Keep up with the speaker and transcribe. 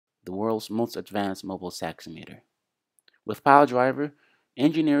the world's most advanced mobile taximeter. With PileDriver,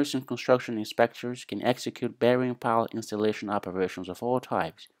 engineers and construction inspectors can execute bearing pile installation operations of all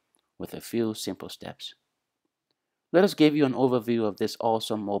types with a few simple steps. Let us give you an overview of this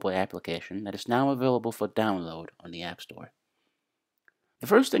awesome mobile application that is now available for download on the App Store. The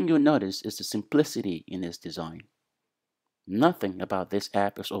first thing you'll notice is the simplicity in its design. Nothing about this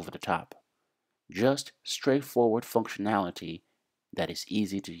app is over the top, just straightforward functionality that is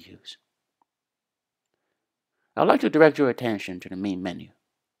easy to use. I'd like to direct your attention to the main menu.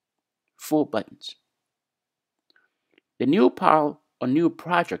 Full buttons. The New Pile or New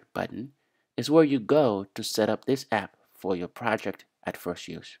Project button is where you go to set up this app for your project at first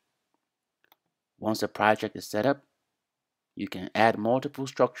use. Once the project is set up, you can add multiple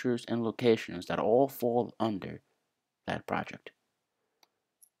structures and locations that all fall under that project.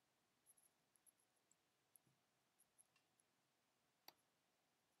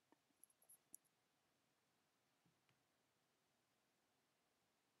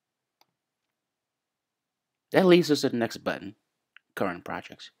 That leads us to the next button, Current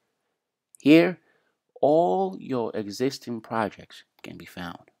Projects. Here, all your existing projects can be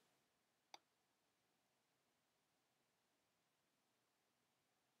found.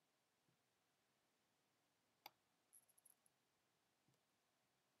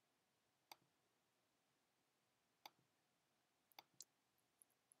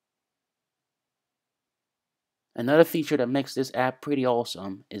 Another feature that makes this app pretty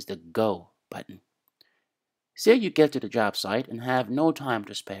awesome is the Go button. Say you get to the job site and have no time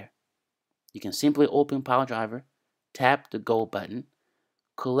to spare. You can simply open PileDriver, tap the Go button,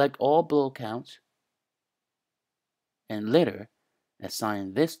 collect all blow counts, and later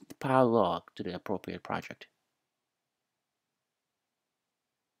assign this pile log to the appropriate project.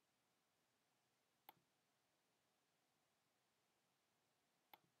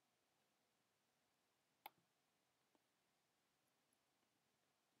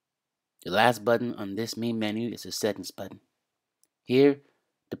 The last button on this main menu is the Settings button. Here,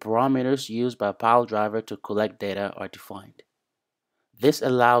 the parameters used by PileDriver to collect data are defined. This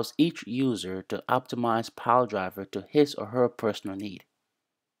allows each user to optimize PileDriver to his or her personal need.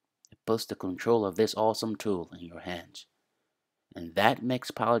 It puts the control of this awesome tool in your hands. And that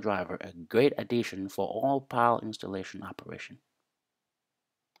makes PileDriver a great addition for all pile installation operation.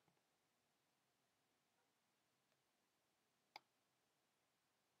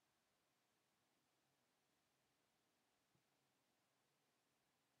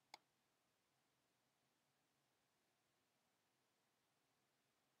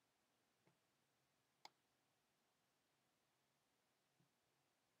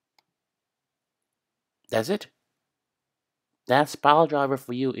 That's it. That's PileDriver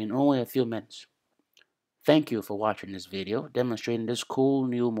for you in only a few minutes. Thank you for watching this video demonstrating this cool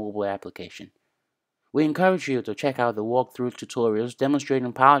new mobile application. We encourage you to check out the walkthrough tutorials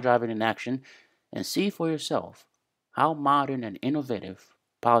demonstrating PileDriver in action and see for yourself how modern and innovative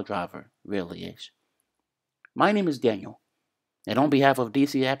PileDriver really is. My name is Daniel, and on behalf of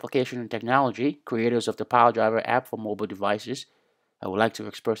DC Application and Technology, creators of the PileDriver app for mobile devices, I would like to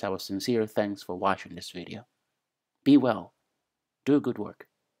express our sincere thanks for watching this video. Be well, do good work,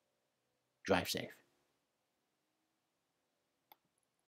 drive safe.